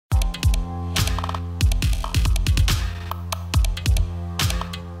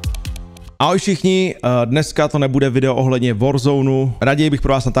Ahoj všichni, dneska to nebude video ohledně Warzoneu. Raději bych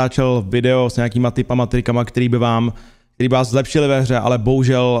pro vás natáčel video s nějakýma typama, trikama, který by vás zlepšili ve hře, ale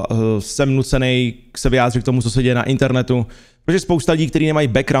bohužel jsem nucený se vyjádřit k tomu, co se děje na internetu. Protože spousta lidí, kteří nemají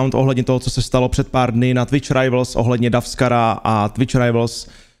background ohledně toho, co se stalo před pár dny na Twitch Rivals, ohledně Davskara a Twitch Rivals,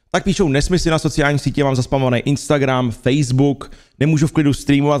 tak píšou nesmysly na sociální sítě, mám zaspamovaný Instagram, Facebook, nemůžu v klidu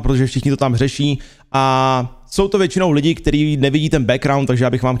streamovat, protože všichni to tam řeší a jsou to většinou lidi, kteří nevidí ten background, takže já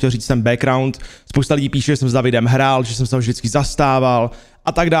bych vám chtěl říct ten background. Spousta lidí píše, že jsem s Davidem hrál, že jsem se ho vždycky zastával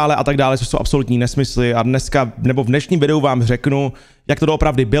a tak dále, což jsou absolutní nesmysly a dneska, nebo v dnešním videu vám řeknu, jak to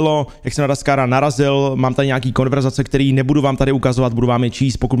doopravdy bylo, jak jsem na Davskara narazil, mám tady nějaký konverzace, který nebudu vám tady ukazovat, budu vám je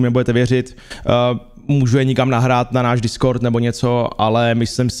číst, pokud mi nebudete věřit. Můžu je nikam nahrát na náš Discord nebo něco, ale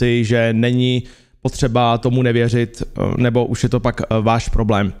myslím si, že není potřeba tomu nevěřit, nebo už je to pak váš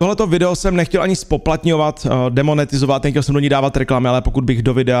problém. Tohleto video jsem nechtěl ani spoplatňovat, demonetizovat, nechtěl jsem do ní dávat reklamy, ale pokud bych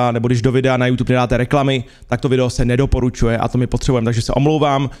do videa, nebo když do videa na YouTube nedáte reklamy, tak to video se nedoporučuje a to my potřebujeme, takže se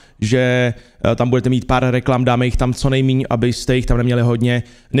omlouvám, že tam budete mít pár reklam, dáme jich tam co nejméně, abyste jich tam neměli hodně.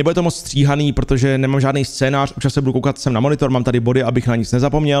 Nebude to moc stříhaný, protože nemám žádný scénář, občas se budu koukat sem na monitor, mám tady body, abych na nic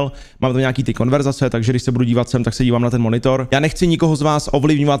nezapomněl, mám tam nějaký ty konverzace, takže když se budu dívat sem, tak se dívám na ten monitor. Já nechci nikoho z vás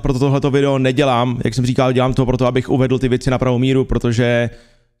ovlivňovat, proto tohleto video nedělám. Jak jsem říkal, dělám to proto, abych uvedl ty věci na pravou míru, protože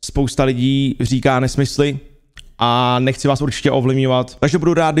spousta lidí říká nesmysly a nechci vás určitě ovlivňovat. Takže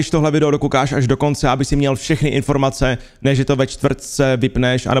budu rád, když tohle video dokoukáš až do konce, aby si měl všechny informace, ne že to ve čtvrtce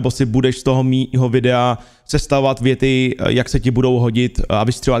vypneš, anebo si budeš z toho mýho videa sestavovat věty, jak se ti budou hodit a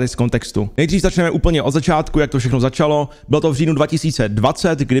vystřelovat z kontextu. Nejdřív začneme úplně od začátku, jak to všechno začalo. Bylo to v říjnu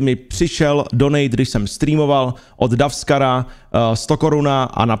 2020, kdy mi přišel donate, když jsem streamoval od Davskara 100 koruna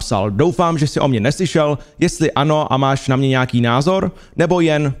a napsal: doufám, že jsi o mě neslyšel, jestli ano a máš na mě nějaký názor, nebo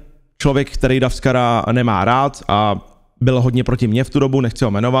jen člověk, který Davskara nemá rád a byl hodně proti mně v tu dobu, nechci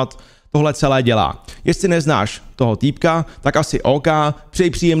ho jmenovat, tohle celé dělá. Jestli neznáš toho týpka, tak asi OK, přeji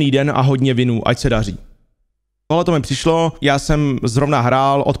příjemný den a hodně vinu, ať se daří. Tohle to mi přišlo, já jsem zrovna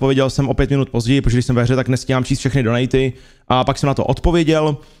hrál, odpověděl jsem o 5 minut později, protože když jsem ve hře, tak nestíhám číst všechny donaty a pak jsem na to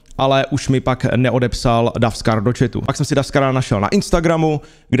odpověděl, ale už mi pak neodepsal Davskar do chatu. Pak jsem si Davskara našel na Instagramu,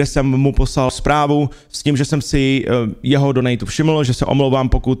 kde jsem mu poslal zprávu s tím, že jsem si jeho donatu všiml, že se omlouvám,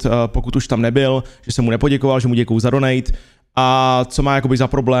 pokud už tam nebyl, že jsem mu nepoděkoval, že mu děkuju za donate a co má jakoby za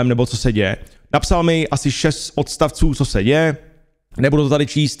problém nebo co se děje. Napsal mi asi 6 odstavců, co se děje, nebudu to tady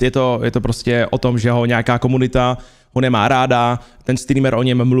číst, je to prostě o tom, že ho nějaká komunita ho nemá ráda, ten streamer o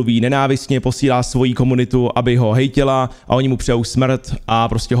něm mluví nenávistně, posílá svoji komunitu, aby ho hejtila a oni mu přejou smrt a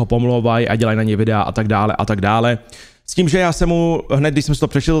prostě ho pomlouvají a dělají na ně videa a tak dále. S tím, že já jsem mu, hned když jsem si to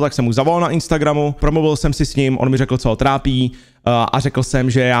přečetl, tak jsem mu zavolal na Instagramu, promluvil jsem si s ním, on mi řekl, co ho trápí a řekl jsem,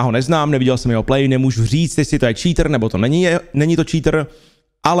 že já ho neznám, neviděl jsem jeho play, nemůžu říct, jestli to je cheater nebo to není to cheater,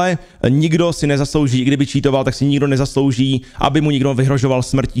 ale nikdo si nezaslouží, i kdyby cheatoval, tak si nikdo nezaslouží, aby mu někdo vyhrožoval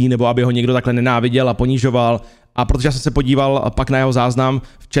smrtí nebo aby ho někdo takhle nenáviděl a ponižoval. A protože já jsem se podíval pak na jeho záznam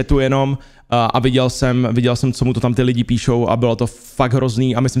v chatu jenom a viděl jsem, co mu to tam ty lidi píšou a bylo to fakt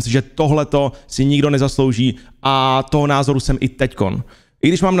hrozný a myslím si, že tohleto si nikdo nezaslouží a toho názoru jsem i teďkon. I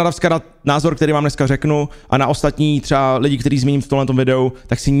když mám na Davskara názor, který vám dneska řeknu a na ostatní třeba lidi, kteří zmíním v tomto videu,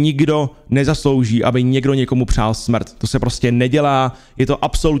 tak si nikdo nezaslouží, aby někdo někomu přál smrt. To se prostě nedělá, je to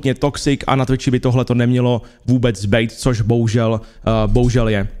absolutně toxic a na Twitchi by tohle to nemělo vůbec být, což bohužel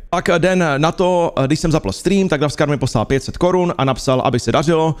je. Pak den na to, když jsem zapl stream, tak Davskar mi poslal 500 korun a napsal, aby se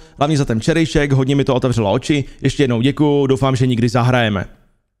dařilo, hlavně za ten včerejšek, hodně mi to otevřelo oči, ještě jednou děkuju, doufám, že nikdy zahrajeme.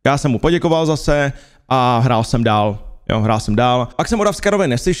 Já jsem mu poděkoval zase a hrál jsem dál. Pak jsem o Davskarovi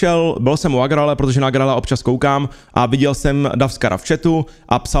neslyšel, byl jsem u Agrale, protože na Agrale občas koukám a viděl jsem Davskara v chatu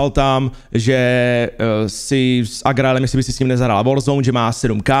a psal tam, že si s Agralem, jestli by si s ním nezahrál Warzone, že má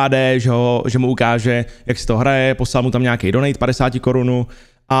 7 KD, že mu ukáže, jak se to hraje, poslal mu tam nějaký donate 50 korun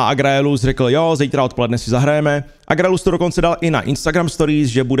a Agralus řekl, jo, zítra odpoledne si zahrajeme. Agralus to dokonce dal i na Instagram Stories,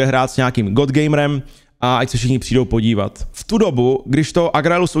 že bude hrát s nějakým godgamerem a ať se všichni přijdou podívat. V tu dobu, když to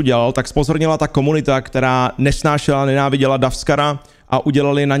Agralus udělal, tak spozornila ta komunita, která nesnášela, nenáviděla Davskara a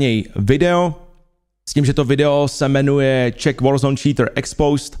udělali na něj video. S tím, že to video se jmenuje Check Warzone Cheater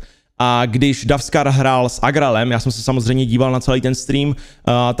Exposed a když Davskar hrál s Agralem, já jsem se samozřejmě díval na celý ten stream,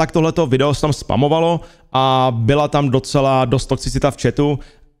 tak tohleto video se tam spamovalo a byla tam docela dost toxicita v chatu.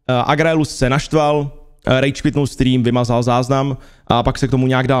 Agralus se naštval, rage quitnul stream, vymazal záznam a pak se k tomu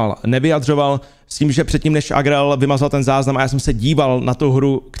nějak dál nevyjadřoval. S tím, že předtím, než Agrel vymazal ten záznam a já jsem se díval na tu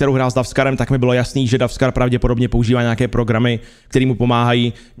hru, kterou hrál s Davskarem, tak mi bylo jasný, že Davskar pravděpodobně používá nějaké programy, které mu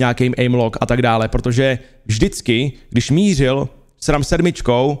pomáhají, nějakým aimlock a tak dále, protože vždycky, když mířil s RAM 7,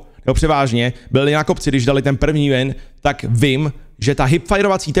 nebo převážně, byli na kopci, když dali ten první win, tak vím, že ta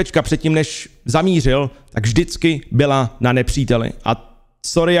hipfirovací tečka předtím, než zamířil, tak vždycky byla na nepříteli. A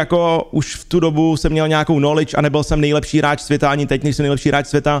sorry, jako už v tu dobu jsem měl nějakou knowledge a nebyl jsem nejlepší hráč světa, ani teď nejsem nejlepší hráč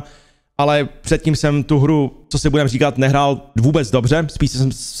světa, ale předtím jsem tu hru, co si budeme říkat, nehrál vůbec dobře, spíš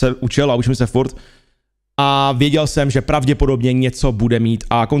jsem se učil a učím se furt. A věděl jsem, že pravděpodobně něco bude mít.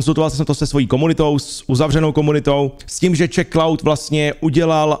 A konzultoval jsem to se svojí komunitou, s uzavřenou komunitou, s tím, že Cloud vlastně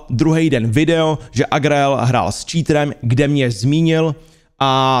udělal druhý den video, že Agrel hrál s cheaterem, kde mě zmínil.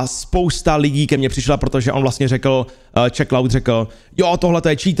 A spousta lidí ke mně přišla, protože on vlastně řekl, Cloud řekl, jo, tohle to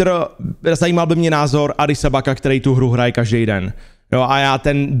je cheater, zajímal by mě názor AdisBaka, který tu hru hraje každý den. Jo, a já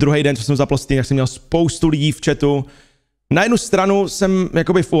ten druhý den, co jsem zapl Steam, tak jsem měl spoustu lidí v chatu. Na jednu stranu jsem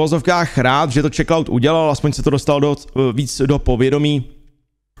jakoby v uvozovkách rád, že to Cloud udělal, aspoň se to dostalo víc do povědomí,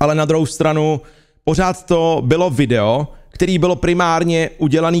 ale na druhou stranu pořád to bylo video, který bylo primárně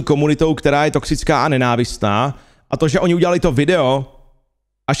udělaný komunitou, která je toxická a nenávistná, a to, že oni udělali to video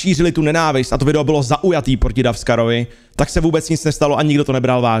a šířili tu nenávist a to video bylo zaujatý proti Davskarovi, tak se vůbec nic nestalo a nikdo to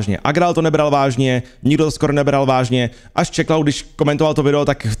nebral vážně. Agrel to nebral vážně, nikdo to skoro nebral vážně, až Cloud, když komentoval to video,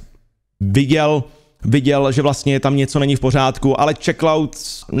 tak viděl, že vlastně tam něco není v pořádku, ale Cloud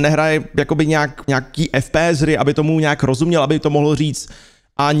nehraje jakoby nějaký FPS hry, aby tomu nějak rozuměl, aby to mohl říct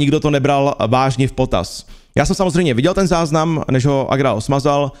a nikdo to nebral vážně v potaz. Já jsem samozřejmě viděl ten záznam, než ho Agrel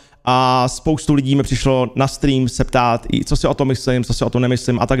smazal a spoustu lidí mi přišlo na stream se ptát, co si o tom myslím, co si o tom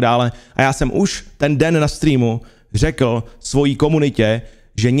nemyslím a tak dále. A já jsem už ten den na streamu řekl svojí komunitě,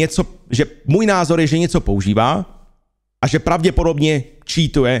 že můj názor je, že něco používá a že pravděpodobně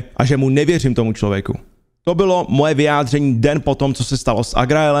cheatuje a že mu nevěřím tomu člověku. To bylo moje vyjádření den potom, co se stalo s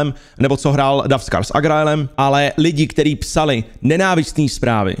Agrelem, nebo co hrál Davskar s Agrelem, ale lidi, kteří psali nenávistné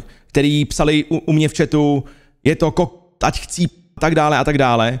zprávy, kteří psali u mě v chatu, je to ať chci a tak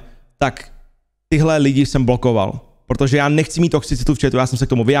dále, tak tyhle lidi jsem blokoval. Protože já nechci mít toxicitu v chatu, já jsem se k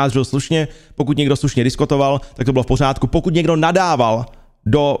tomu vyjádřil slušně, pokud někdo slušně diskutoval, tak to bylo v pořádku. Pokud někdo nadával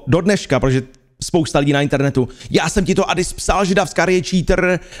do dneška, protože spousta lidí na internetu, já jsem ti to Adis psal, že Davskar je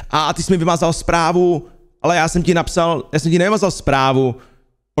cheater a ty jsi mi vymazal zprávu, ale já jsem ti nevymazal zprávu,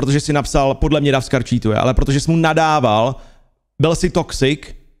 protože jsi napsal, podle mě Davskar cheatuje, ale protože jsi mu nadával, byl jsi toxic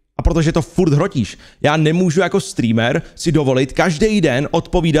a protože to furt hrotíš. Já nemůžu jako streamer si dovolit každý den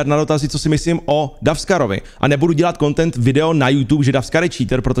odpovídat na dotazy, co si myslím o Davskarovi. A nebudu dělat content video na YouTube, že Davskar je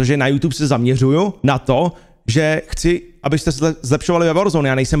cheater, protože na YouTube se zaměřuju na to, že chci, abyste se zlepšovali ve Warzone,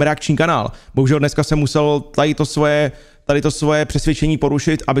 já nejsem reakční kanál. Bohužel dneska jsem musel tady to svoje přesvědčení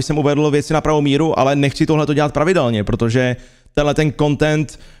porušit, aby jsem uvedl věci na pravou míru, ale nechci tohle dělat pravidelně, protože tenhle ten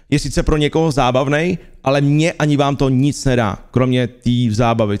content je sice pro někoho zábavný, ale mě ani vám to nic nedá, kromě té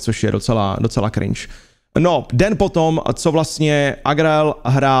zábavy, což je docela cringe. No, den potom, co vlastně Agrel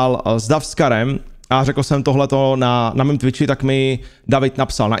hrál s Davskarem a řekl jsem tohleto na mém Twitchi, tak mi David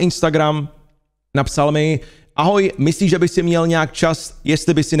napsal na Instagram, napsal mi, ahoj, myslíš, že by si měl nějak čas,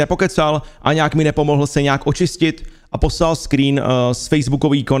 jestli by si nepokecal a nějak mi nepomohl se nějak očistit, a poslal screen z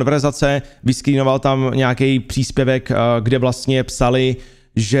facebookové konverzace, vyscreenoval tam nějaký příspěvek, kde vlastně psali,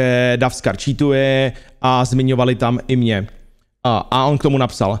 že Davskar cheatuje a zmiňovali tam i mě. A on k tomu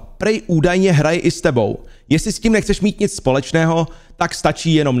napsal, prej údajně hraje i s tebou, jestli s tím nechceš mít nic společného, tak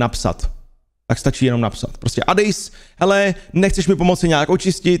stačí jenom napsat. Prostě Adis, hele, nechceš mi pomoci nějak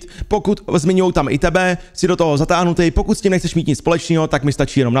očistit, pokud zmiňujou tam i tebe, si do toho zatáhnutý, pokud s tím nechceš mít nic společného, tak mi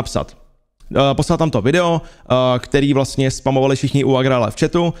stačí jenom napsat. Poslal tam to video, který vlastně spamovali všichni u Agrela v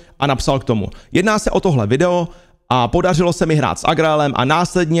chatu a napsal k tomu. Jedná se o tohle video a podařilo se mi hrát s Agrelem a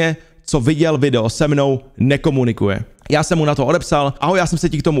následně, co viděl video se mnou, nekomunikuje. Já jsem mu na to odepsal, ahoj, já jsem se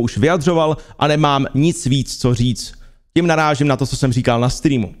ti k tomu už vyjadřoval a nemám nic víc co říct. Tím narážím na to, co jsem říkal na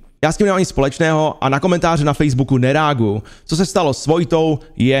streamu. Já s tím nemám nic společného a na komentáře na Facebooku nereaguju. Co se stalo s Vojtou,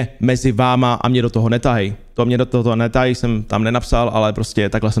 je mezi váma a mě do toho netahej. To mě do toho netahej jsem tam nenapsal, ale prostě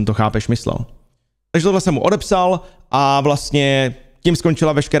takhle jsem to chápeš myslel. Takže tohle jsem mu odepsal a vlastně tím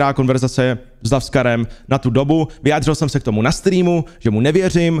skončila veškerá konverzace s Davskarem na tu dobu. Vyjádřil jsem se k tomu na streamu, že mu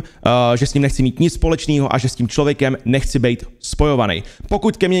nevěřím, že s ním nechci mít nic společného a že s tím člověkem nechci být spojovaný.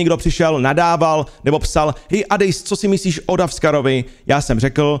 Pokud ke mně někdo přišel, nadával nebo psal, hej Adis, co si myslíš o Davskarovi? Já jsem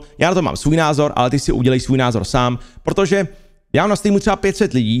řekl, já na to mám svůj názor, ale ty si udělej svůj názor sám, protože já mám na streamu třeba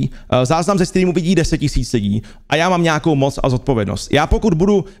 500 lidí, záznam ze streamu vidí 10 000 lidí a já mám nějakou moc a zodpovědnost. Já pokud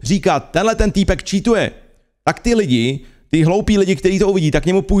budu říkat, tenhle ten týpek cheatuje, tak ty lidi, ty hloupí lidi, kteří to uvidí, tak k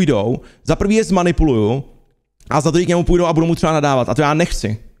němu půjdou, za prvý je zmanipuluju a za druhý k němu půjdou a budu mu třeba nadávat. A to já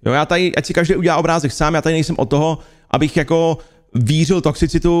nechci. Jo, já tady, ať si každý udělá obrázek sám, já tady nejsem od toho, abych jako vířil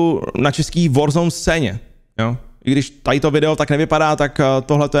toxicitu na český Warzone scéně. Jo? I když tady to video tak nevypadá, tak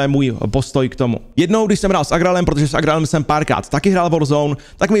tohle je můj postoj k tomu. Jednou, když jsem hrál s Agralem, protože s Agralem jsem párkrát taky hrál Warzone,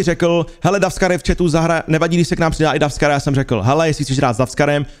 tak mi řekl, hele, Davskar je v chatu, nevadí, když se k nám přidá i Davskar. Já jsem řekl, hele, jestli chceš hrát s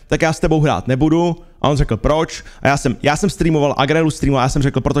Davskarem, tak já s tebou hrát nebudu. A on řekl, proč? A já jsem streamoval, Agrelu streamoval, já jsem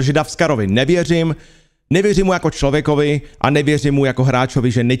řekl, protože Davskarovi nevěřím mu jako člověkovi a nevěřím mu jako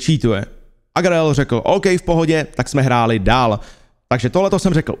hráčovi, že nečítuje. Agrel řekl, OK, v pohodě, tak jsme hráli dál. Takže tohleto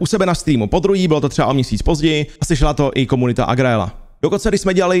jsem řekl u sebe na streamu podruhý, bylo to třeba o měsíc později a slyšela to i komunita Agrela. Dokonce když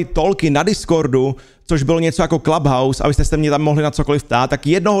jsme dělali talky na Discordu, což bylo něco jako Clubhouse, abyste se mě tam mohli na cokoliv ptát, tak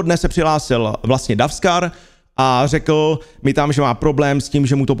jednoho dne se přihlásil vlastně Davskar a řekl mi tam, že má problém s tím,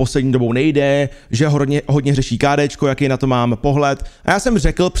 že mu to poslední dobou nejde, že hodně řeší KDčko, jaký na to mám pohled. A já jsem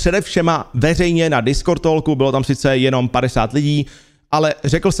řekl především veřejně na Discord talku, bylo tam sice jenom 50 lidí, ale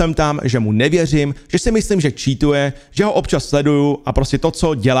řekl jsem tam, že mu nevěřím, že si myslím, že cheatuje, že ho občas sleduju a prostě to,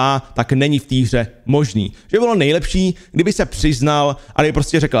 co dělá, tak není v té hře možný. Že bylo nejlepší, kdyby se přiznal a kdyby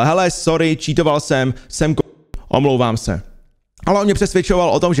prostě řekl, hele, sorry, cheatoval jsem omlouvám se. Ale on mě přesvědčoval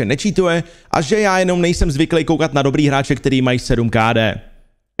o tom, že necheatuje a že já jenom nejsem zvyklý koukat na dobrý hráče, který mají 7 KD.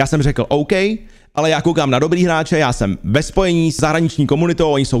 Já jsem řekl OK, ale já koukám na dobrý hráče, já jsem ve spojení s zahraniční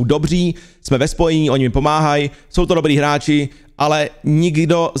komunitou, oni jsou dobří, jsme ve spojení, oni mi pomáhají, jsou to dobrý hráči, ale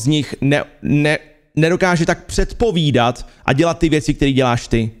nikdo z nich nedokáže tak předpovídat a dělat ty věci, které děláš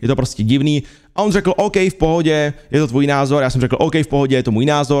ty. Je to prostě divný. A on řekl, OK, v pohodě, je to tvůj názor, já jsem řekl, OK, v pohodě, je to můj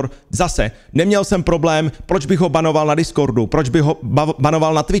názor. Zase, neměl jsem problém, proč bych ho banoval na Discordu, proč bych ho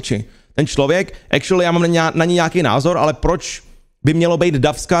banoval na Twitchi. Ten člověk, actually, já mám na ně nějaký názor, ale proč by mělo být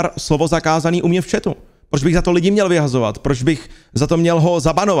Davskar slovo zakázaný u mě v chatu? Proč bych za to lidi měl vyhazovat? Proč bych za to měl ho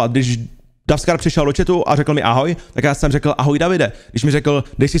zabanovat? Když Davskar přišel do chatu a řekl mi ahoj, tak já jsem řekl ahoj Davide. Když mi řekl,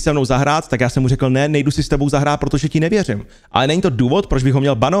 jdeš si se mnou zahrát, tak já jsem mu řekl ne, nejdu si s tebou zahrát, protože ti nevěřím. Ale není to důvod, proč bych ho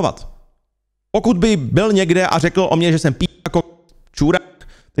měl banovat. Pokud by byl někde a řekl o mě, že jsem jako čůrak,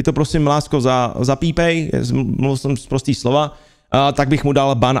 teď to prosím lásko zapípej, mluvil jsem z prostý slova, tak bych mu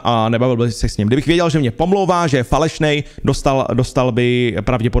dal ban a nebavil bych se s ním. Kdybych věděl, že mě pomlouvá, že je falešnej, dostal by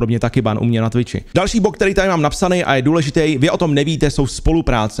pravděpodobně taky ban u mě na Twitchi. Další bod, který tady mám napsaný a je důležitý, vy o tom nevíte, jsou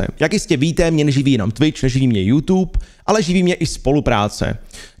spolupráce. Jak jistě víte, mě neživí jenom Twitch, neživí mě YouTube, ale živí mě i spolupráce.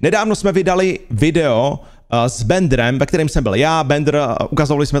 Nedávno jsme vydali video s Benderem, ve kterém jsem byl já, Bender,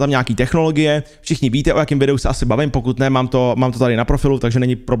 ukazovali jsme tam nějaké technologie, všichni víte, o jakém videu se asi bavím, pokud ne, mám to tady na profilu, takže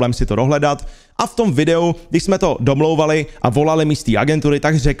není problém si to dohledat. A v tom videu, když jsme to domlouvali a volali mi z té agentury,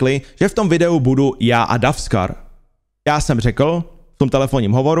 tak řekli, že v tom videu budu já a Davskar. Já jsem řekl v tom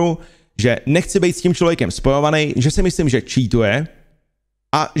telefonním hovoru, že nechci být s tím člověkem spojovaný, že si myslím, že cheatuje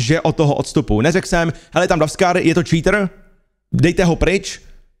a že od toho odstupu. Neřekl jsem, hele, tam Davskar, je to cheater, dejte ho pryč,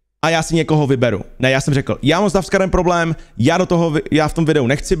 a já si někoho vyberu. Ne, já jsem řekl, já mám s Davskarem problém, já v tom videu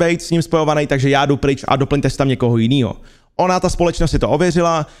nechci být s ním spojovaný, takže já jdu pryč a doplňte si tam někoho jiného. Ona, ta společnost si to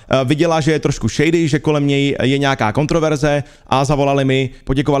ověřila, viděla, že je trošku shady, že kolem něj je nějaká kontroverze a zavolali mi,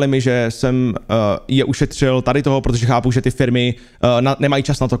 poděkovali mi, že jsem je ušetřil tady toho, protože chápu, že ty firmy nemají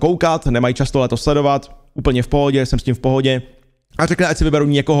čas na to koukat, nemají čas tohleto sledovat, úplně v pohodě, jsem s tím v pohodě. A řekli, ať si vyberu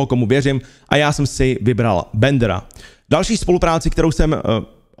někoho, komu věřím, a já jsem si vybral Bendera. Další spolupráci, kterou jsem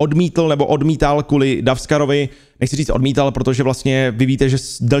odmítl nebo odmítal kvůli Davskarovi, nechci říct odmítal, protože vlastně vy víte, že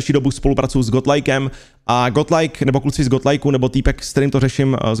delší dobu spolupracuju s Godlikem a Godlike, nebo kluci z Godlikeu, nebo týpek, s kterým to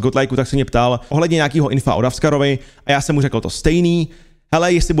řeším z Godlikeu, tak se mě ptal ohledně nějakého infa o Davskarovi a já jsem mu řekl to stejný.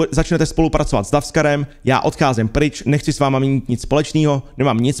 Hele, jestli začnete spolupracovat s Davskarem, já odcházím pryč, nechci s váma mít nic společného,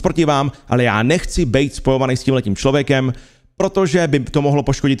 nemám nic proti vám, ale já nechci být spojovaný s tímhletím člověkem, protože by to mohlo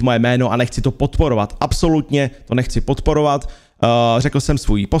poškodit moje jméno a nechci to podporovat. Absolutně to nechci podporovat. Řekl jsem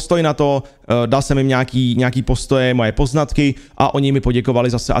svůj postoj na to, dal jsem jim nějaký postoje, moje poznatky a oni mi poděkovali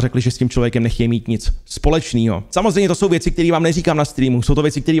zase a řekli, že s tím člověkem nechtějí mít nic společného. Samozřejmě to jsou věci, které vám neříkám na streamu, jsou to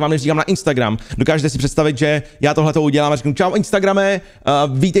věci, které vám neříkám na Instagram. Dokážete si představit, že já tohle to udělám a řeknu čau Instagrame,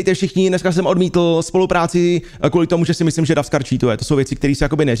 vítejte všichni, dneska jsem odmítl spolupráci kvůli tomu, že si myslím, že Davskar cheatuje. To jsou věci, které se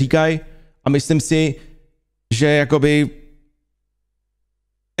jakoby neříkají a myslím si, že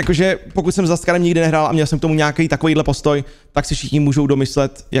jakože pokud jsem s Davskarem nikdy nehrál a měl jsem k tomu nějaký takovýhle postoj, tak si všichni můžou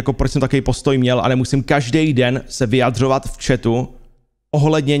domyslet, jako proč jsem takový postoj měl, ale musím každý den se vyjadřovat v chatu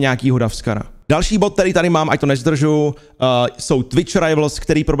ohledně nějakého Davskara. Další bod, který tady mám, ať to nezdržu, jsou Twitch Rivals,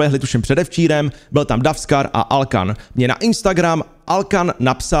 který proběhly tuším předevčírem, byl tam Davskar a Alkan. Mě na Instagram Alkan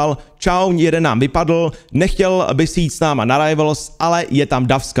napsal, čau, jeden nám vypadl, nechtěl by si jít s náma na Rivals, ale je tam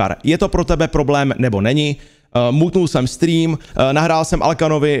Davskar. Je to pro tebe problém nebo není? Mutnul jsem stream, nahrál jsem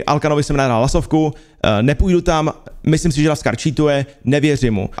Alkanovi jsem nahrál hlasovku, nepůjdu tam, Myslím si, že Davskar cheatuje,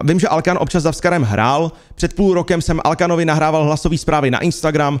 nevěřím mu. Vím, že Alkan občas s Davskarem hrál, před půl rokem jsem Alkanovi nahrával hlasové zprávy na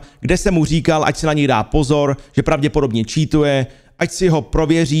Instagram, kde jsem mu říkal, ať si na něj dá pozor, že pravděpodobně cheatuje, ať si ho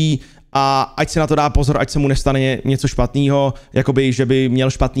prověří a ať si na to dá pozor, ať se mu nestane něco špatného, jakoby, že by měl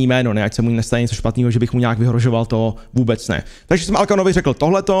špatný jméno, ne, ať se mu nestane něco špatného, že bych mu nějak vyhrožoval, to vůbec ne. Takže jsem Alkanovi řekl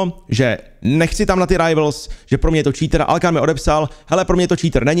tohleto, že nechci tam na ty rivals, že pro mě je to cheater. Alkan mi odepsal, hele, pro mě to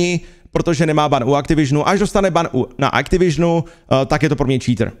cheater není, protože nemá ban u Activisionu, až dostane ban na Activisionu, tak je to pro mě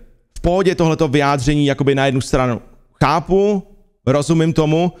cheater. V pohodě tohleto vyjádření jakoby na jednu stranu chápu, rozumím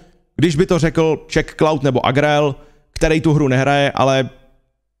tomu, když by to řekl Czech Cloud nebo Agrel, který tu hru nehraje, ale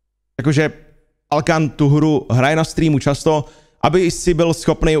jakože Alkan tu hru hraje na streamu často, aby si byl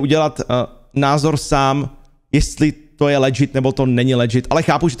schopný udělat názor sám, jestli to je legit nebo to není legit, ale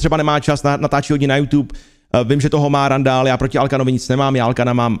chápu, že třeba nemá čas, natáčí hodně na YouTube, vím, že toho má randál, já proti Alkanovi nic nemám, já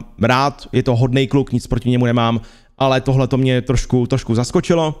Alkana mám rád, je to hodnej kluk, nic proti němu nemám, ale tohle to mě trošku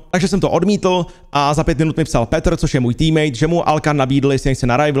zaskočilo, takže jsem to odmítl a za 5 minut mi psal Petr, což je můj teammate, že mu Alkan nabídl, jestli nechce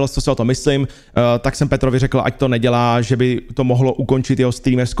na rivals, co si o to myslím, tak jsem Petrovi řekl, ať to nedělá, že by to mohlo ukončit jeho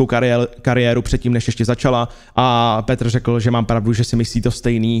streamerskou kariéru předtím, než ještě začala, a Petr řekl, že mám pravdu, že si myslí to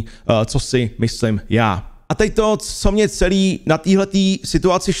stejný, co si myslím já. A teď to, co mě celý na téhletý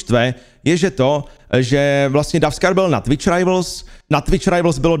situaci štve, je, že vlastně Davskar byl na Twitch Rivals. Na Twitch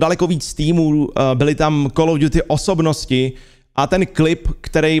Rivals bylo daleko víc týmů, byly tam Call of Duty osobnosti a ten klip,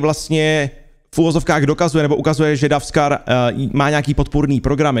 který vlastně v uvozovkách dokazuje nebo ukazuje, že Davskar má nějaký podpůrný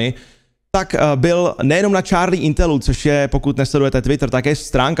programy, tak byl nejenom na Charlie Intelu, což je, pokud nesledujete Twitter, tak je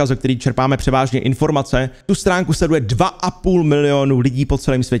stránka, ze které čerpáme převážně informace. Tu stránku sleduje 2,5 milionu lidí po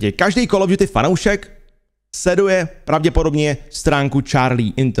celém světě. Každý Call of Duty fanoušek sleduje pravděpodobně stránku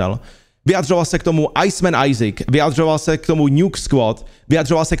Charlie Intel. Vyjadřoval se k tomu Iceman Isaac, vyjadřoval se k tomu Nuke Squad,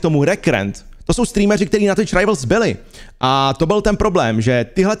 vyjadřoval se k tomu Recurrent. To jsou streameři, kteří na Twitch Rivals byli. A to byl ten problém, že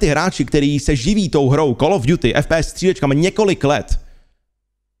tyhle ty hráči, kteří se živí tou hrou Call of Duty, FPS střílečkami několik let,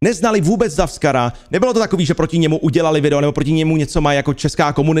 neznali vůbec Davskara, nebylo to takový, že proti němu udělali video, nebo proti němu něco má jako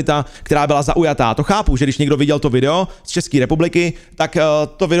česká komunita, která byla zaujatá. To chápu, že když někdo viděl to video z České republiky, tak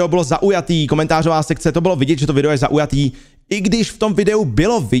to video bylo zaujatý, komentářová sekce, to bylo vidět, že to video je zaujatý. I když v tom videu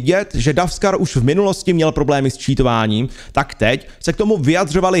bylo vidět, že Davskar už v minulosti měl problémy s cheatováním, tak teď se k tomu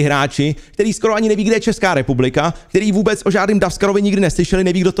vyjadřovali hráči, kteří skoro ani neví, kde je Česká republika, kteří vůbec o žádným Davskarovi nikdy neslyšeli,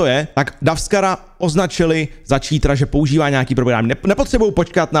 neví, kdo to je, tak Davskara označili za cheatera, že používá nějaký program. Nepotřebují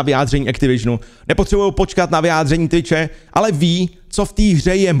počkat na vyjádření Activisionu, nepotřebují počkat na vyjádření Twitche, ale ví, co v té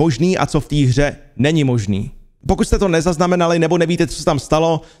hře je možný a co v té hře není možný. Pokud jste to nezaznamenali nebo nevíte, co se tam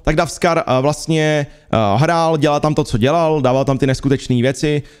stalo, tak Davskar vlastně hrál, dělal tam to, co dělal, dával tam ty neskutečné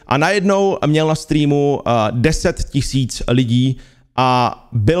věci a najednou měl na streamu 10 000 lidí a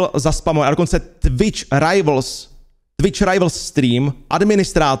byl zaspamovaný. A dokonce Twitch Rivals stream,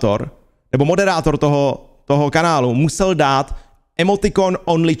 administrátor nebo moderátor toho kanálu musel dát emoticon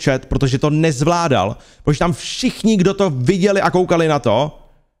only chat, protože to nezvládal, protože tam všichni, kdo to viděli a koukali na to,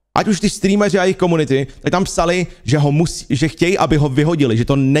 ať už ty streameři a jejich komunity, tak tam psali, že chtějí, aby ho vyhodili, že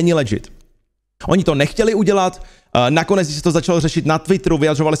to není legit. Oni to nechtěli udělat, nakonec, když se to začalo řešit na Twitteru,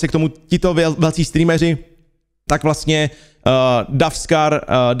 vyjadřovali se k tomu tito velcí streameři, tak vlastně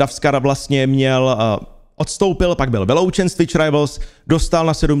Davskar vlastně odstoupil, pak byl vyloučen z Twitch Rivals, dostal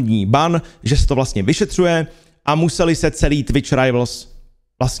na 7 dní ban, že se to vlastně vyšetřuje a museli se celý Twitch Rivals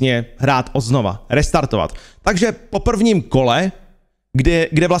vlastně hrát oznova, restartovat. Takže po prvním kole,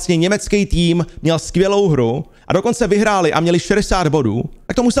 kde vlastně německý tým měl skvělou hru a dokonce vyhráli a měli 60 bodů,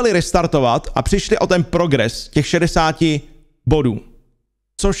 tak to museli restartovat a přišli o ten progres těch 60 bodů.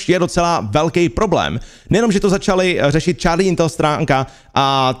 Což je docela velký problém. Nejenom, že to začali řešit Charlie Intel stránka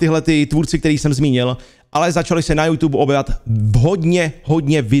a tyhle ty tvůrci, který jsem zmínil, ale začali se na YouTube objevovat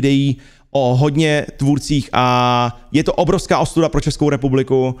hodně videí o hodně tvůrcích a je to obrovská ostuda pro Českou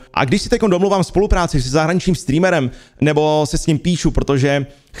republiku. A když si teď domluvám spolupráci se zahraničním streamerem, nebo se s ním píšu, protože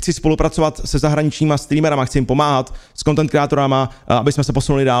chci spolupracovat se zahraničníma streamerama, chci jim pomáhat s content kreatorama, aby jsme se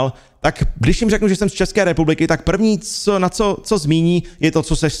posunuli dál, tak když jim řeknu, že jsem z České republiky, tak první, co zmíní, je to,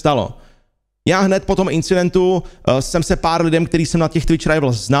 co se stalo. Já hned po tom incidentu jsem se pár lidem, který jsem na těch Twitch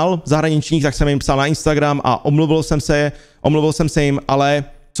Rivals znal, zahraničních, tak jsem jim psal na Instagram a omluvil jsem se jim, ale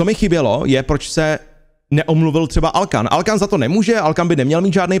co mi chybělo, je, proč se neomluvil třeba Alkan. Alkan za to nemůže, Alkan by neměl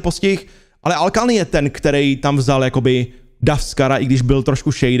mít žádný postih, ale Alkan je ten, který tam vzal jakoby Davskara, i když byl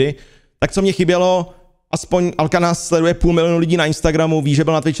trošku shady. Tak co mě chybělo, aspoň Alkana sleduje 500 000 lidí na Instagramu, ví, že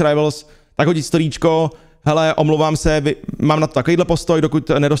byl na Twitch Rivals, tak hodit storíčko, hele, omlouvám se, mám na to takovýhle postoj, dokud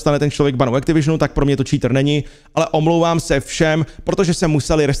nedostane ten člověk ban u Activisionu, tak pro mě to cheater není, ale omlouvám se všem, protože se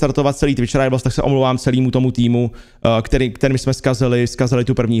museli restartovat celý Twitch Rivals, tak se omlouvám celému tomu týmu, kterým jsme zkazili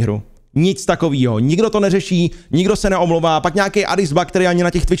tu první hru. Nic takového, nikdo to neřeší, nikdo se neomlouvá, pak nějaký AdisBak, který ani na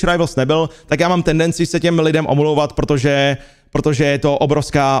těch Twitch Rivals nebyl, tak já mám tendenci se těm lidem omlouvat, protože je to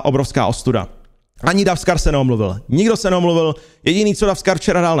obrovská ostuda. Ani Davskar se neomluvil, nikdo se neomluvil, jediný, co Davskar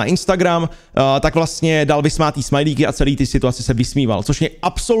včera dal na Instagram, tak vlastně dal vysmátý smajlíky a celý ty situaci se vysmíval, což mě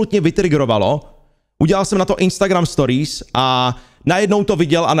absolutně vytriggerovalo. Udělal jsem na to Instagram Stories a najednou to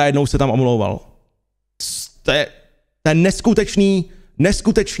viděl a najednou se tam omlouval. To je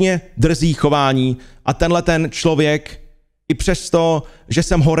neskutečně drzý chování a tenhle ten člověk, i přesto, že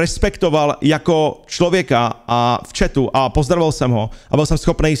jsem ho respektoval jako člověka a v chatu a pozdravil jsem ho a byl jsem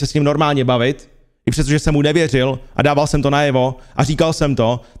schopný se s ním normálně bavit, i přesto, že jsem mu nevěřil a dával jsem to najevo a říkal jsem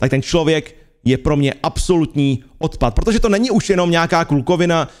to, tak ten člověk je pro mě absolutní odpad, protože to není už jenom nějaká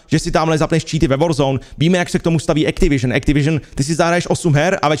klukovina, že si tamhle zapneš cheaty ve Warzone, víme, jak se k tomu staví Activision, ty si zahraješ 8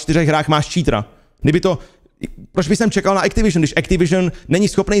 her a ve 4 hrách máš cheatera. Proč bych jsem čekal na Activision, když Activision není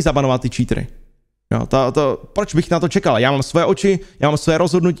schopný zabanovat ty cheatery? Jo, proč bych na to čekal? Já mám své oči, já mám své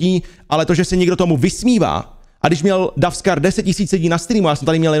rozhodnutí, ale to, že se někdo tomu vysmívá, a když měl Davskar 10 000 lidí na streamu, já jsem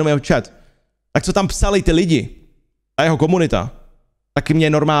tady měl jenom jeho chat, tak co tam psali ty lidi a jeho komunita, tak mě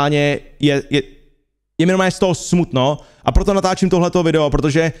normálně je normálně z toho smutno a proto natáčím tohleto video,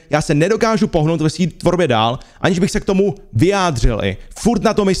 protože já se nedokážu pohnout ve své tvorbě dál, aniž bych se k tomu vyjádřil. Furt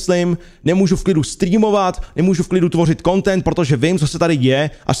na to myslím, nemůžu v klidu streamovat, nemůžu v klidu tvořit content, protože vím, co se tady děje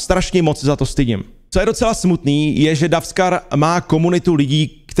a strašně moc se za to stydím. Co je docela smutný, je, že Davskar má komunitu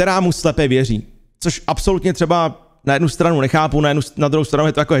lidí, která mu slepě věří. Což absolutně třeba na jednu stranu nechápu, na druhou stranu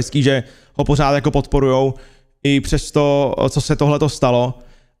je to jako hezký, že ho pořád jako podporujou, i přes to, co se tohleto stalo,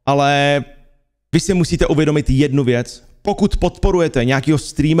 ale vy si musíte uvědomit jednu věc. Pokud podporujete nějakého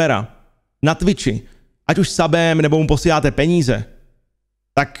streamera na Twitchi, ať už subem nebo mu posíláte peníze,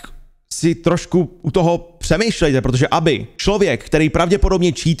 tak si trošku u toho přemýšlejte, protože aby člověk, který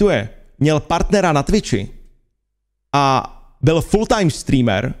pravděpodobně cheatuje, měl partnera na Twitchi a byl full-time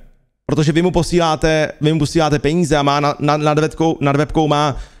streamer, protože vy mu posíláte peníze a má nad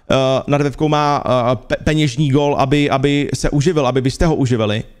webkou má peněžní gól, aby se uživil, aby byste ho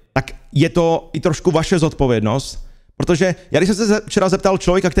uživili, tak je to i trošku vaše zodpovědnost, protože já když jsem se včera zeptal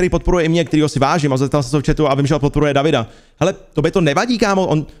člověka, který podporuje i mě, kterýho si vážím, a zeptal jsem se v chatu a vím, že ho podporuje Davida. Hele, tobě to nevadí, kámo,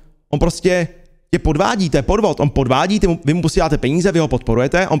 on prostě tě podvádí, to je podvod, on podvádí, vy mu posíláte peníze, vy ho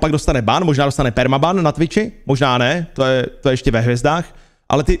podporujete, on pak dostane ban, možná dostane permaban na Twitchi, možná ne, to je ještě ve hvězdách,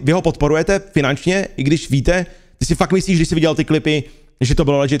 ale vy ho podporujete finančně, i když víte, ty si fakt myslíš, když jsi viděl ty klipy, že to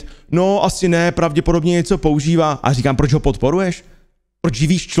bylo legit, no asi ne, pravděpodobně něco používá a říkám, proč ho podporuješ? Proč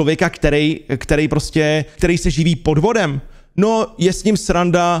živíš člověka, který se živí podvodem? No, je s ním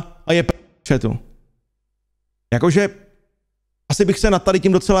sranda a je chatu. Jakože asi bych se nad tady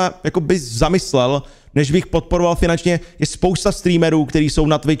tím docela jakoby zamyslel, než bych podporoval finančně. Je spousta streamerů, kteří jsou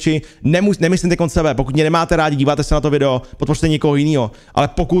na Twitchi, nemyslím teď sebe, pokud mě nemáte rádi, díváte se na to video, podpořte někoho jiného, ale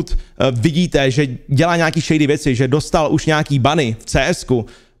pokud vidíte, že dělá nějaký shady věci, že dostal už nějaký bany v CSku,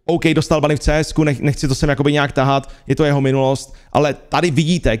 OK, dostal bany v CSku, nechci to sem jakoby nějak tahat, je to jeho minulost, ale tady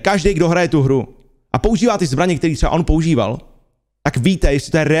vidíte, každý, kdo hraje tu hru a používá ty zbraně, které třeba on používal, tak víte,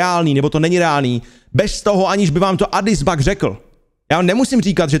 jestli to je reálný nebo to není reálný, bez toho, aniž by vám to AdisBak řekl. Já vám nemusím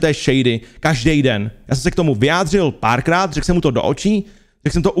říkat, že to je shady každý den. Já jsem se k tomu vyjádřil párkrát, řekl jsem mu to do očí,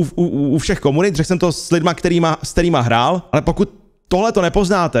 řekl jsem to u všech komunit, řekl jsem to s lidma, s kterýma hrál, ale pokud tohle to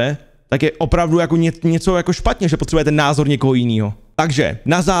nepoznáte, tak je opravdu jako něco jako špatně, že potřebujete názor někoho jiného. Takže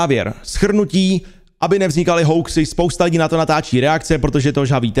na závěr, shrnutí, aby nevznikaly hoaxy, spousta lidí na to natáčí reakce, protože je to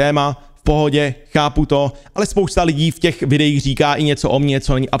žhavý téma, v pohodě, chápu to, ale spousta lidí v těch videích říká i něco o mně,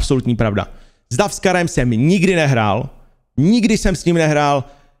 co není absolutní pravda. S Davskarem jsem nikdy nehrál, nikdy jsem s ním nehrál,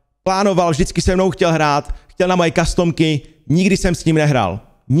 plánoval, vždycky se mnou chtěl hrát, chtěl na moje customky, nikdy jsem s ním nehrál.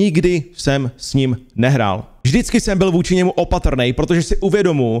 Nikdy jsem s ním nehrál. Vždycky jsem byl vůči němu opatrný, protože si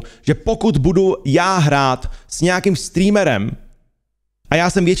uvědomuji, že pokud budu já hrát s nějakým streamerem a já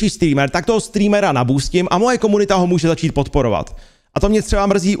jsem větší streamer, tak toho streamera nabustím a moje komunita ho může začít podporovat. A to mě třeba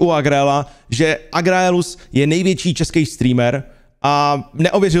mrzí u Agraela, že Agraelus je největší český streamer a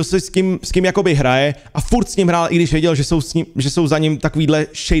neověřil si s kým jakoby hraje a furt s ním hrál, i když věděl, že jsou za ním takovýhle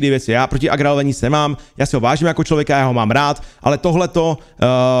shady věci. Já proti Agraelovi nic nemám, já si ho vážím jako člověka, já ho mám rád, ale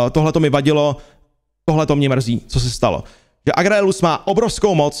tohleto mi vadilo, tohleto mě mrzí, co se stalo. Že Agraelus má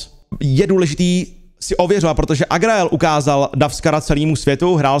obrovskou moc, je důležitý si ověřovat, protože Agrael ukázal Davskara celému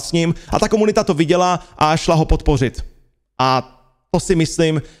světu, hrál s ním a ta komunita to viděla a šla ho podpořit. A to si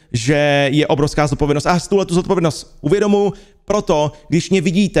myslím, že je obrovská zodpovědnost. A tu zodpovědnost uvědomuji, proto když mě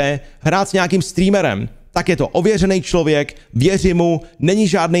vidíte hrát s nějakým streamerem, tak je to ověřený člověk, věřím mu, není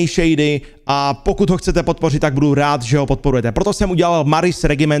žádnej shady a pokud ho chcete podpořit, tak budu rád, že ho podporujete. Proto jsem udělal Maris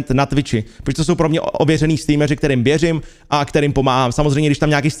Regiment na Twitchi, protože to jsou pro mě ověřený streameři, kterým věřím a kterým pomáhám. Samozřejmě, když tam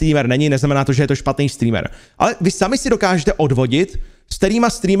nějaký streamer není, neznamená to, že je to špatný streamer. Ale vy sami si dokážete odvodit, s kterýma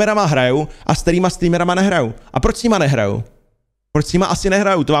streamerama hraju a s kterýma streamerama nehraju. A proč s nima nehraju? Proč s nima asi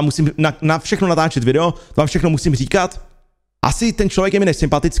nehraju? To vám musím na všechno natáčet video, to vám všechno musím říkat. Asi ten člověk je mi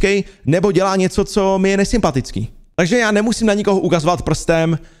nesympatický, nebo dělá něco, co mi je nesympatický. Takže já nemusím na nikoho ukazovat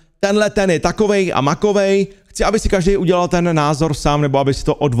prstem, tenhle ten je takovej a makovej, chci, aby si každý udělal ten názor sám, nebo aby si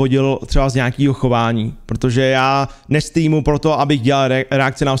to odvodil třeba z nějakého chování. Protože já nestreamu proto, abych dělal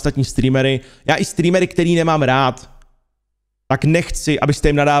reakce na ostatní streamery. Já i streamery, který nemám rád, tak nechci, abyste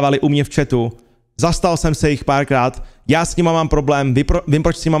jim nadávali u mě v chatu. Zastal jsem se jich párkrát, já s nima mám problém, vím,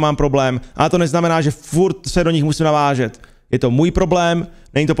 proč s nima mám problém, ale to neznamená, že furt se do nich musím navážet. Je to můj problém,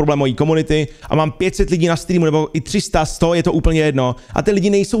 není to problém mojí komunity a mám 500 lidí na streamu nebo i 300, 100, je to úplně jedno. A ty lidi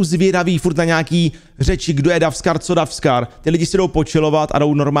nejsou zvědaví furt na nějaký řeči, kdo je Davskar, co Davskar. Ty lidi si jdou počilovat a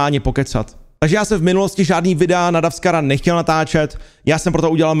jdou normálně pokecat. Takže já jsem v minulosti žádný videa na Davskara nechtěl natáčet, já jsem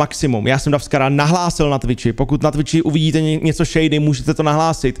proto udělal maximum. Já jsem Davskara nahlásil na Twitchi. Pokud na Twitchi uvidíte něco shady, můžete to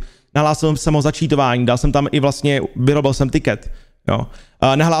nahlásit. Nahlásil jsem ho za cheatování, dal jsem tam i vlastně, vyrobil jsem tiket. Jo.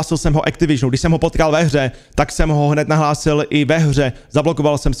 Nahlásil jsem ho Activisionu, když jsem ho potkal ve hře, tak jsem ho hned nahlásil i ve hře,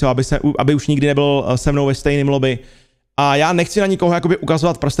 zablokoval jsem si ho, aby už nikdy nebyl se mnou ve stejném lobby. A já nechci na nikoho jakoby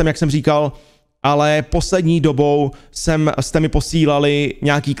ukazovat prstem, jak jsem říkal, ale poslední dobou jste mi posílali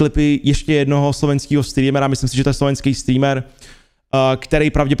nějaký klipy ještě jednoho slovenského streamera, myslím si, že to je slovenský streamer, který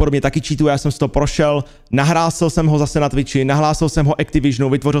pravděpodobně taky cheatuje, já jsem si to prošel, nahlásil jsem ho zase na Twitchi, nahlásil jsem ho Activisionu,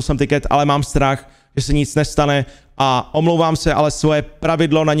 vytvořil jsem tiket, ale mám strach, že se nic nestane a omlouvám se, ale svoje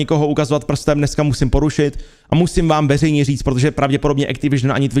pravidlo na nikoho ukazovat prstem dneska musím porušit a musím vám veřejně říct, protože pravděpodobně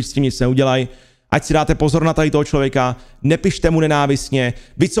Activision ani Twitch s tím nic neudělají. Ať si dáte pozor na tady toho člověka, nepište mu nenávistně.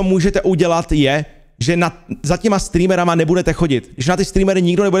 Vy, co můžete udělat, je, že za těma streamerama nebudete chodit. Když na ty streamery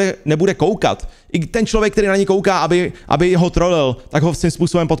nikdo nebude koukat, i ten člověk, který na ně kouká, aby ho trolil, tak ho svým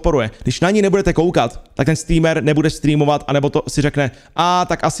způsobem podporuje. Když na ní nebudete koukat, tak ten streamer nebude streamovat, anebo to si řekne,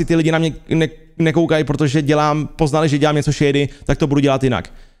 tak asi ty lidi na mě nekoukají, protože poznali, že dělám něco shady, tak to budu dělat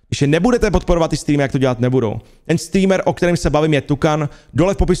jinak. Když je nebudete podporovat ty streamy, jak to dělat nebudou. Ten streamer, o kterém se bavím, je Tukan.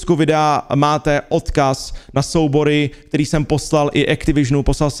 Dole v popisku videa máte odkaz na soubory, který jsem poslal i Activisionu,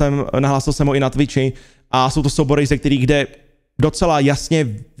 nahlásil jsem ho i na Twitchi a jsou to soubory, ze kterých jde docela jasně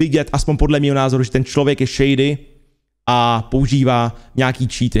vidět, aspoň podle mého názoru, že ten člověk je shady a používá nějaký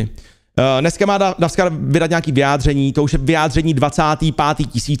cheaty. Dneska má Davskar vydat nějaký vyjádření, to už je vyjádření 25.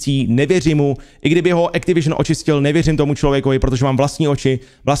 tisící, nevěřím mu, i kdyby ho Activision očistil, nevěřím tomu člověkovi, protože mám vlastní oči,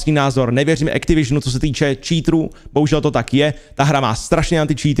 vlastní názor, nevěřím Activisionu, co se týče cheaterů, bohužel to tak je, ta hra má strašně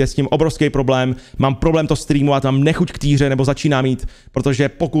anti-cheat, je s tím obrovský problém, mám problém to streamovat, mám nechuť k týře, nebo začínám mít, protože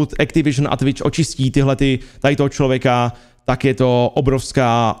pokud Activision a Twitch očistí tady toho člověka, tak je to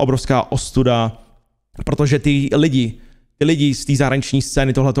obrovská ostuda, protože ty lidi z té zahraniční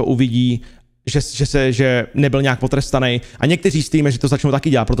scény tohleto uvidí, že nebyl nějak potrestaný a někteří streameři to začnou taky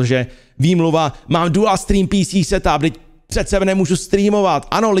dělat, protože výmluva, mám dual stream PC setup, teď přece nemůžu streamovat.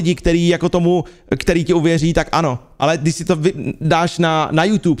 Ano, lidi, který ti uvěří, tak ano, ale když si to dáš na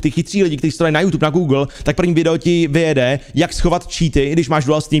YouTube, ty chytří lidi, kteří stojí na YouTube, na Google, tak první video ti vyjede, jak schovat cheaty, když máš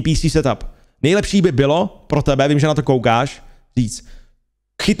dual stream PC setup. Nejlepší by bylo pro tebe, vím, že na to koukáš, říct,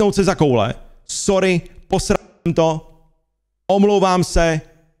 chytnout se za koule, sorry, posral jsem to, omlouvám se,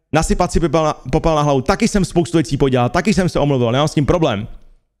 nasypat si popel na hlavu, taky jsem spoustu věcí podělal, taky jsem se omluvil, nemám s tím problém.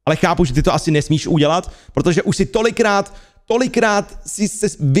 Ale chápu, že ty to asi nesmíš udělat, protože už si tolikrát si se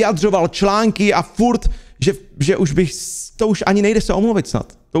vyjadřoval články a furt, že to už ani nejde se omluvit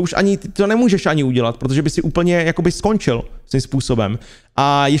snad. To nemůžeš ani udělat, protože by si úplně jakoby skončil svým způsobem.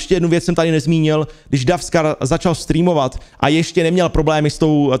 A ještě jednu věc jsem tady nezmínil, když Davskar začal streamovat a ještě neměl problémy s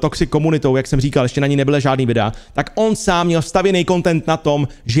tou toxic komunitou, jak jsem říkal, ještě na ní nebyly žádný videa, tak on sám měl stavěný content na tom,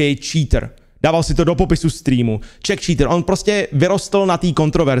 že je cheater. Dával si to do popisu streamu. Check cheater. On prostě vyrostl na té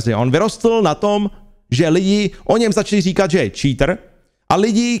kontroverzi. On vyrostl na tom, že lidi o něm začali říkat, že je cheater. A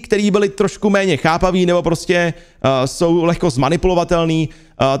lidi, kteří byli trošku méně chápaví nebo prostě jsou lehko zmanipulovatelný,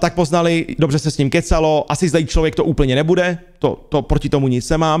 tak poznali, dobře se s ním kecalo, asi zlej člověk to úplně nebude, to proti tomu nic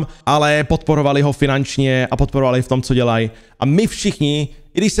nemám, ale podporovali ho finančně a podporovali v tom, co dělají. A my všichni,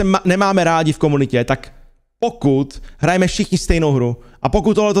 i když se nemáme rádi v komunitě, tak pokud hrajeme všichni stejnou hru a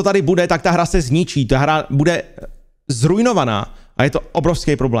pokud tohle to tady bude, tak ta hra se zničí, ta hra bude zrujnovaná. A je to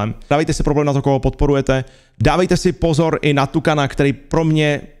obrovský problém. Dávejte si problém na to, koho podporujete. Dávejte si pozor i na Tukana, který pro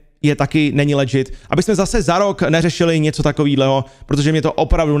mě je taky není legit, aby jsme zase za rok neřešili něco takového, protože mě to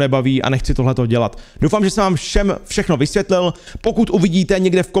opravdu nebaví a nechci tohleto dělat. Doufám, že jsem vám všem všechno vysvětlil. Pokud uvidíte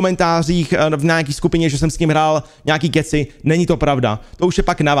někde v komentářích v nějaký skupině, že jsem s tím hrál nějaký keci, není to pravda. To už je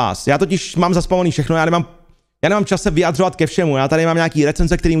pak na vás. Já totiž mám zaspamovaný všechno, já nemám čas se vyjadřovat ke všemu. Já tady mám nějaký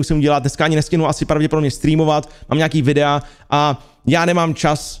recenze, který musím dělat, dneska ani nestihnu asi pravděpodobně streamovat, mám nějaký videa a já nemám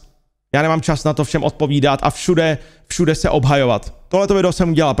čas na to všem odpovídat a všude se obhajovat. Tohleto video jsem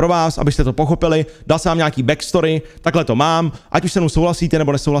udělal pro vás, abyste to pochopili, dal jsem vám nějaký backstory, takhle to mám, ať už se mnou souhlasíte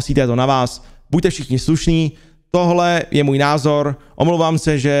nebo nesouhlasíte, je to na vás. Buďte všichni slušní, tohle je můj názor, omlouvám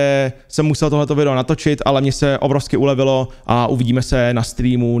se, že jsem musel tohleto video natočit, ale mně se obrovsky ulevilo a uvidíme se na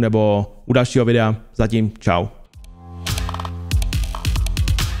streamu nebo u dalšího videa. Zatím čau.